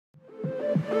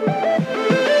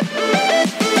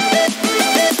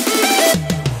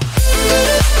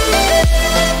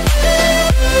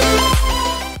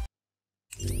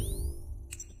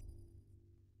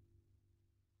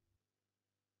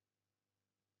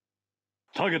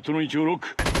ターゲットの位置をロック。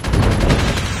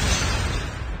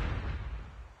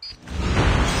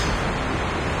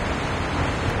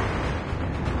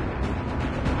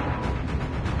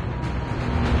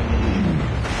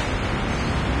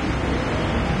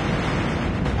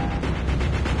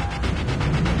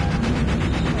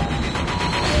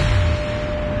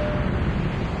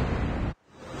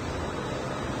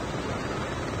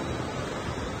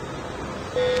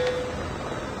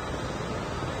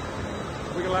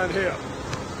We can land here.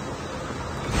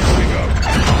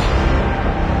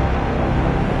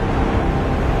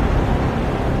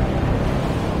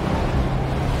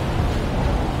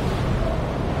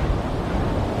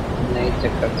 नहीं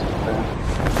check कर सकते हैं।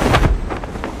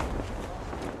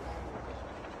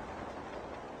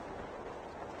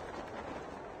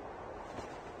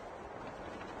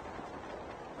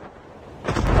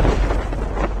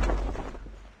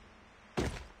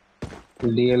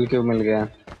 डीएल क्यों मिल गया?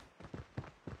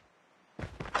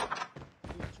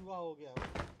 हो गया।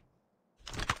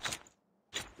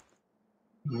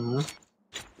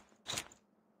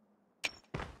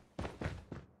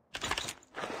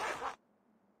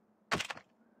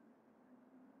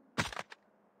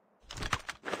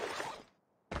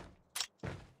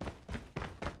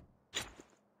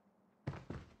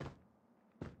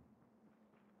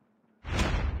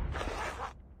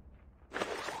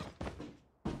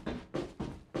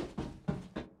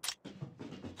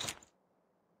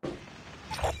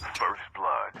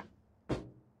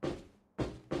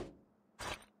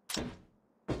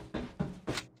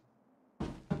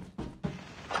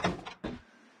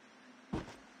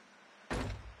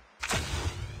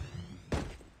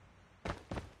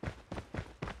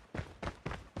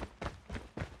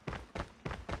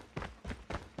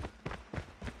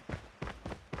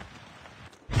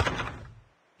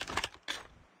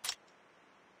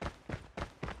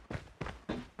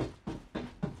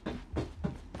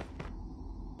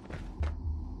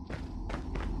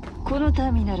このタ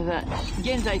ーミナルは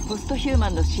現在ポストヒューマ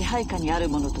ンの支配下にある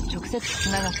ものと直接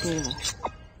つながっているわ。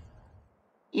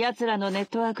奴らのネッ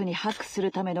トワークにハックす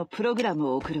るためのプログラム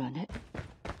を送るわね。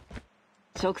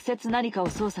直接何かを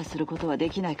操作することはで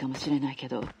きないかもしれないけ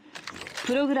ど、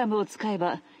プログラムを使え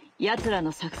ば奴ら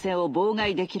の作戦を妨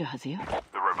害できるはずよ。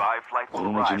こ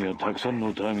の街にはたくさん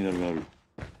のターミナルがある。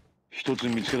一つ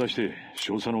見つけ出して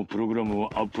詳細のプログラムを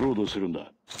アップロードするん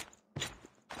だ。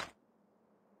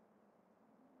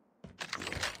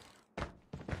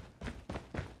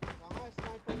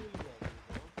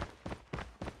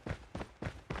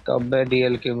कब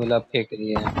डीएल क्यों मिला? फेंक रही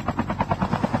है।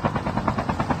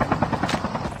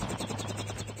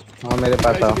 हाँ मेरे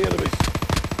पास आओ।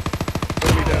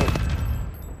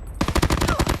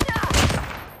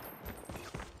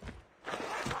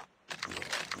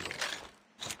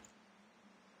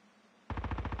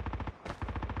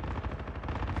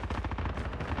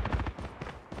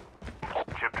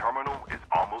 Chip terminal is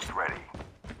almost ready.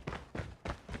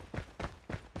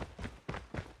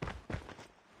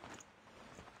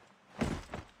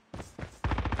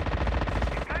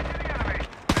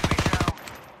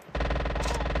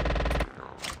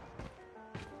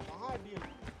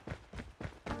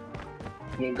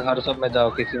 घर सब में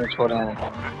जाओ, किसी में छोड़े हैं।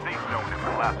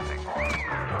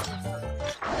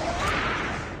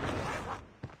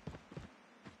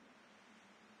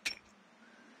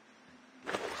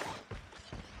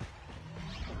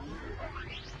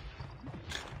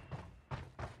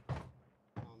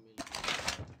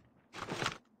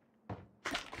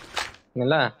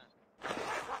 मिला?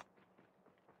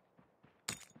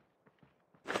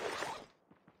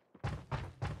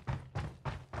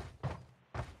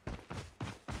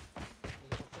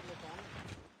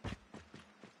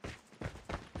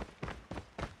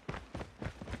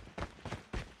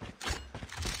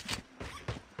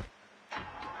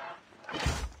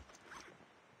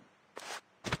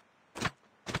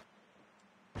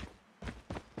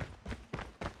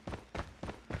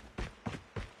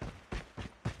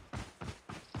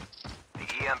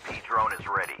 EMP drone is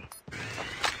ready.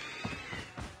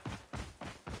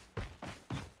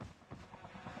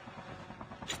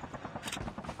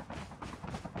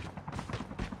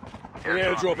 An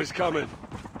airdrop is coming.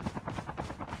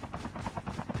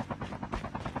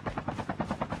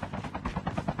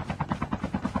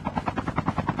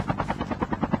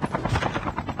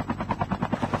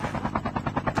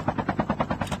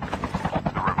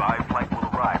 The revived flight will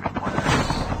arrive in 1 minute.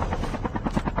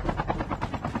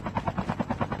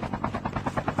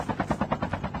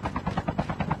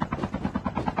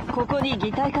ここに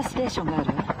擬態化ステーションがあ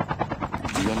る。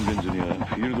離岸レンズには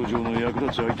フィールド上の役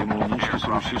立つアイテムを認識す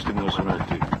るシステムが備わっ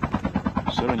ている。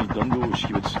さらに弾道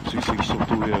識別追跡ソフ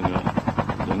トウェアが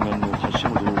弾丸の発射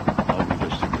元をあぶり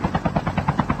出している。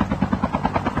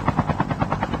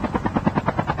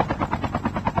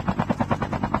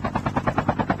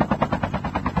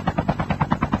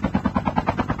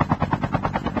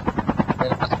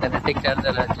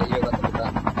charger है, चाहिए होगा तो बता।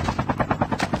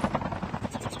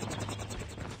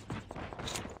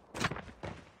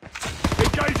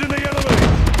 Engaging the enemy!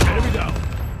 Enemy down!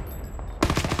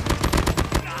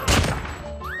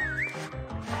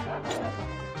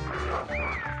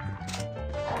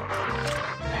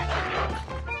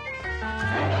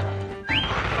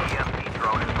 EMP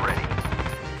drone is ready.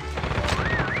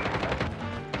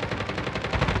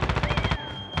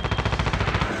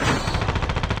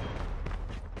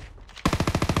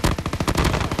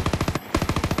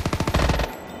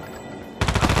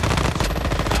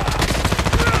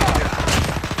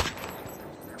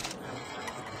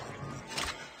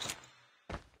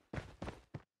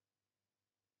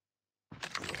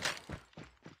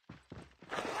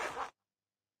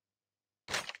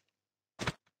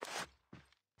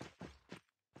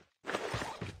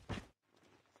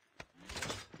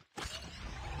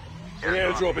 The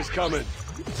airdrop is coming.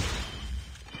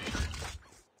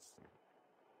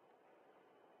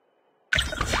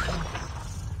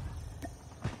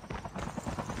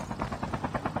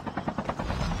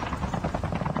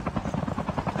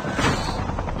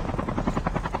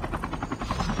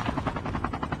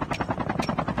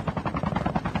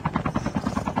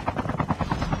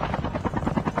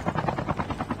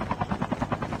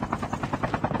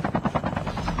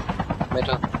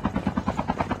 बैठो।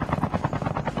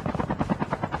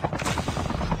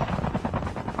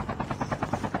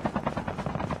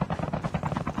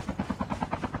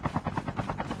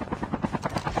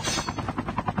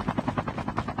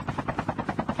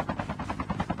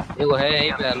 ये वो है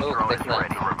यहीं पे, लोग Drone is देखना।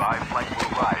 ready. The revived flight will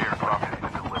arrive. Airdrop has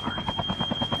been delivered.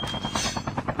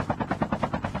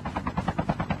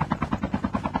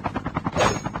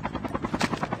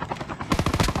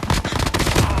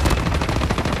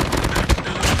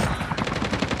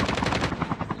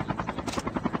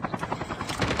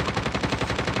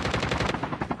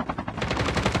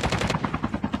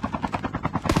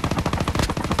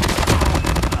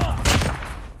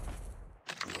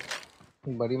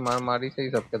 बड़ी मार मारी से ही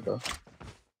सबके तो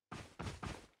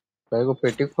कई को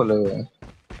पेटी खोले हुए हैं।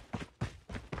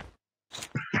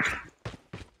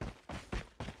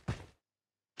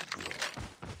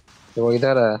 तो वो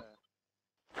इधर है।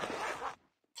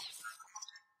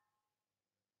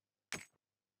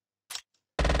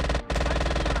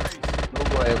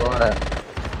 वो एक और है,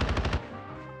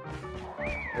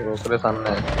 वो ऊपर सामने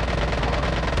है।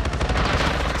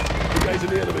 Engaging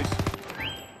the enemies.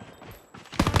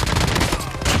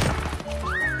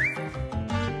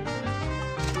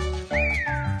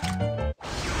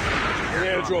 The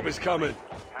airdrop is coming.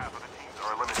 Half of the teams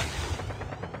are eliminated.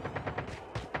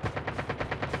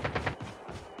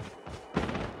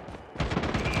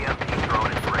 EMP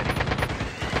drone is ready.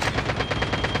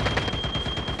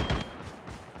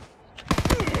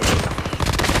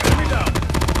 Enemy down.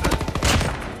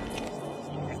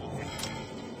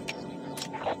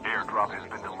 Airdrop has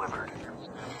been delivered.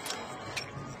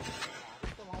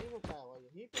 तो भाई वो क्या हुआ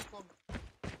यहीं पे सब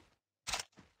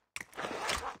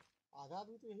आधा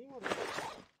आदमी तो यहीं मर गया।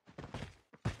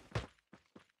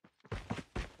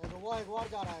 एक और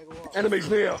जा रहा है, एक और। Enemies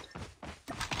near.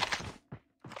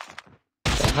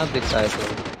 कहाँ दिख रहा है तो?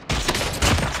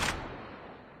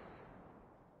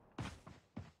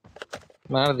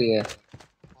 मार दिया।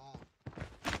 हाँ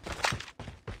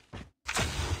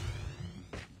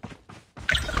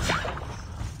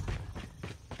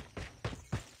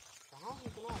कहाँ से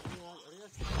इतना आदमी आ अरे यार,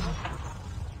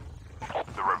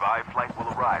 The revived flight will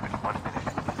arrive in 1 minute.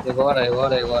 एक और है, एक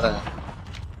और है, एक और है।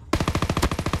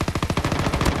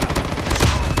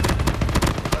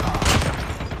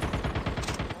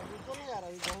 बिल्कुल नहीं आ रहा,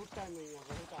 ये बहुत टाइम नहीं है,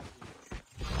 बहुत आदमी है।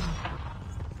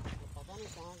 तो पता नहीं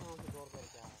कहाँ से दौड़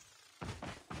करके आया।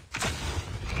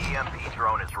 EMP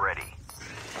drone is ready.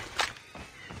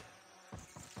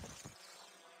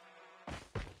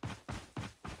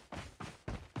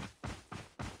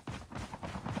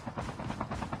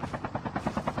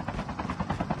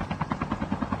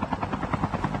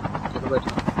 चलो बैठो,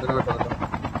 चलो बैठो,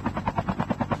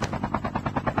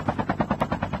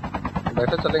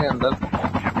 बैठो चलेंगे अंदर।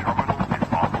 Chip terminal is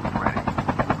almost ready.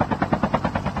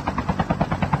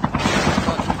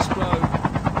 About to explode.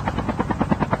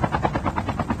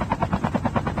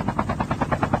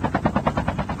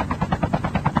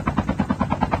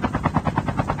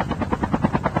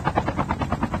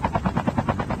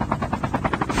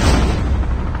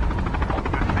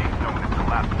 The safe zone is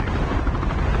collapsing.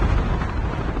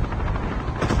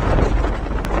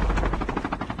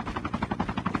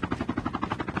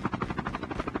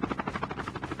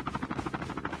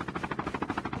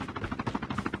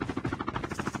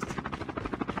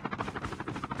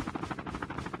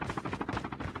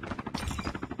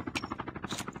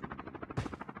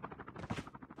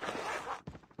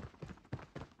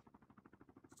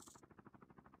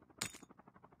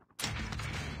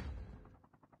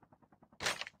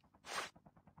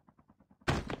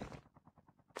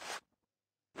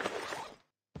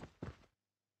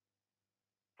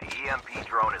 The EMP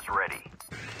drone is ready.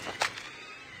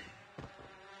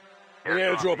 The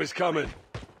airdrop is coming.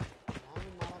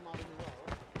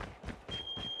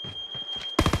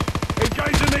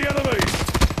 Engaging the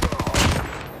enemies.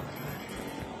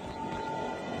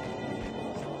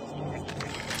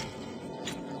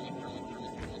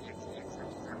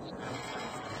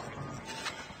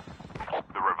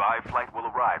 The revived flight will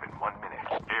arrive in 1 minute.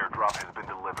 Airdrop has been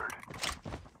delivered.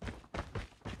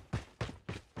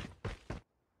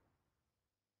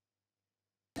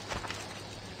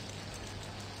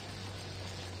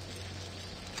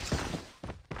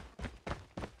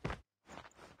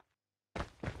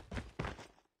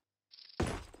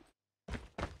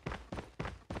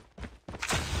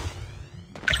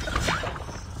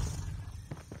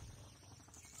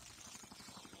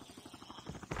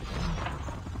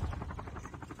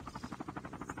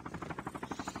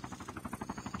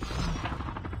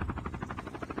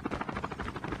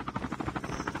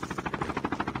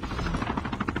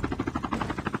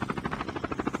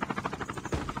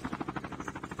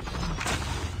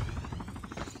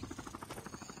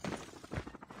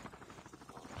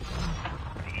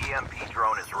 The EMP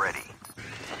drone is ready.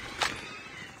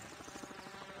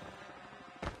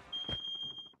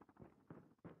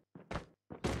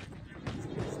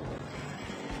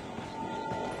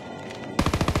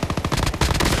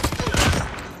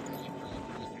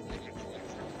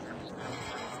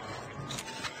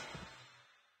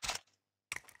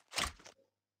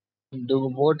 दो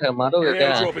boat है The मारोगे क्या?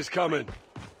 airdrop is coming.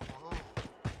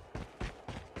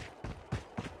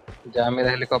 जा मेरा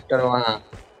helicopter वहाँ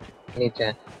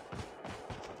नीचे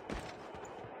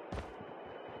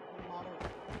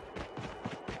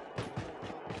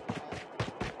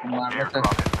मारने से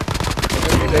Airdrop has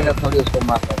been मिलेगा थोड़ी उसको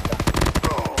मारने से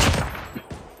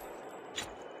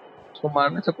उसको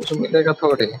मारने से कुछ मिलेगा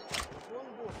थोड़ी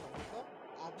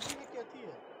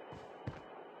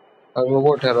और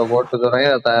रोबोट तो जो नहीं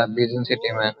रहता है बिजन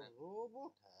सिटी में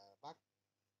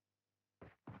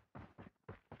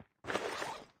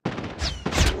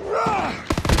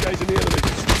Engaging the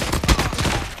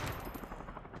enemies.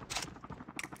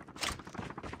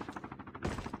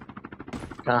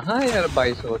 कहाँ है यार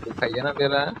 2200 दिखाइए ना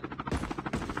मेरा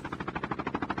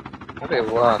अरे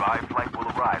The वाह revived flight will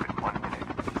arrive in 1 minute.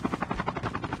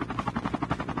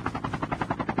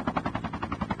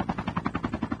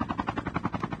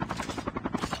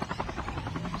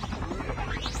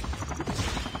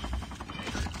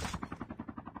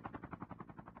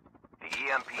 The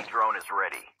EMP drone is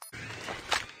ready.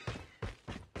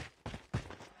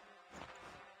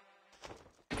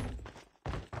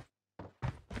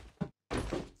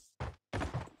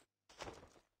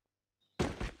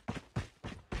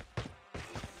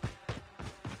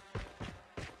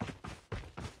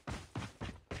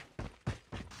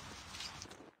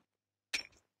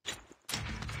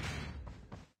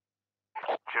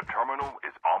 Chip terminal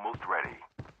is almost ready.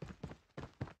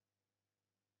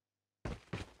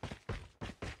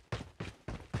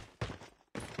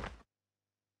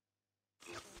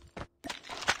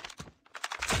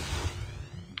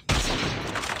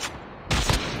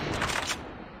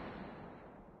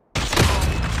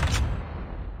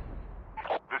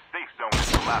 The safe zone is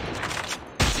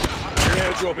collapsing. The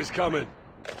airdrop is coming.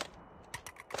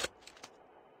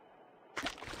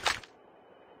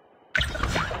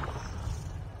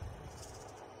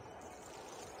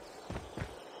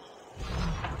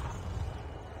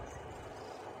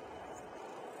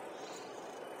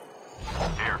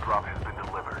 Airdrop has been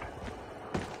delivered.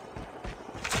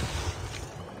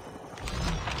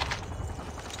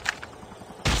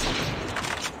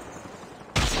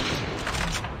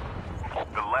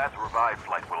 The last revived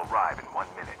flight will arrive in 1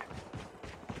 minute.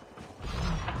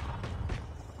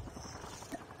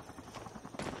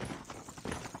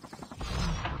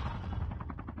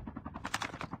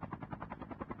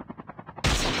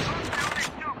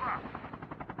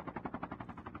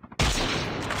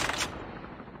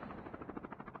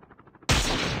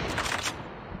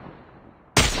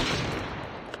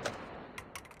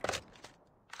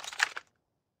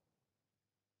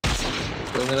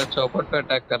 तो मेरा चौपट पे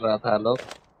attack कर रहा था लोग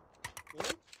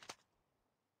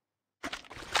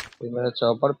तो मेरा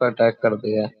चौपट पे अटैक कर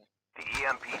दिया The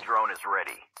EMP drone is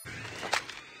ready.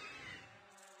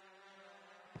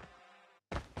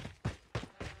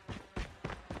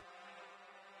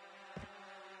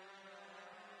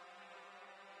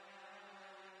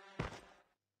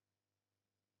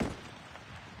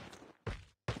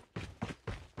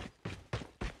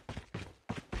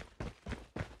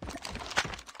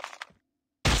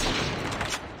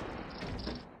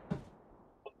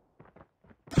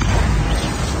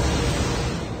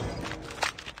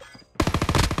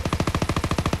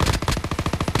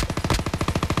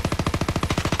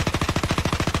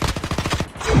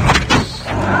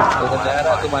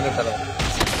 तुम्हारे तरफ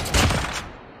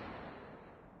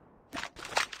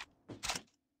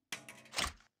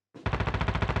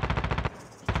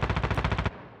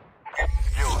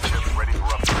Skill chips ready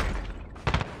for upgrade.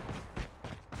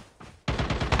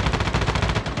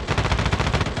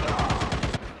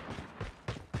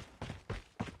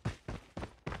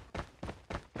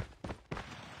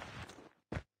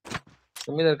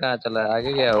 तुम इधर कहाँ चला है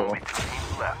आगे गया हो Only 2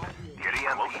 teams left. Your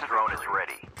EMP drone is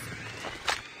ready.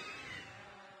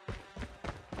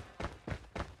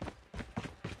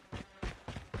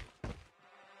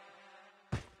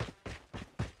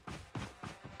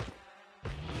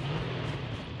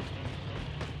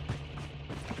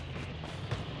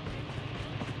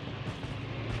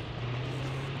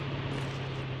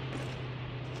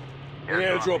 The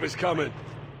airdrop is coming.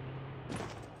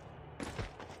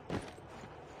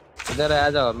 इधर आ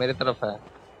जाओ मेरी तरफ है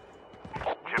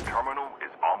Chip terminal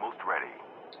is almost ready.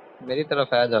 मेरी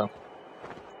तरफ आ जाओ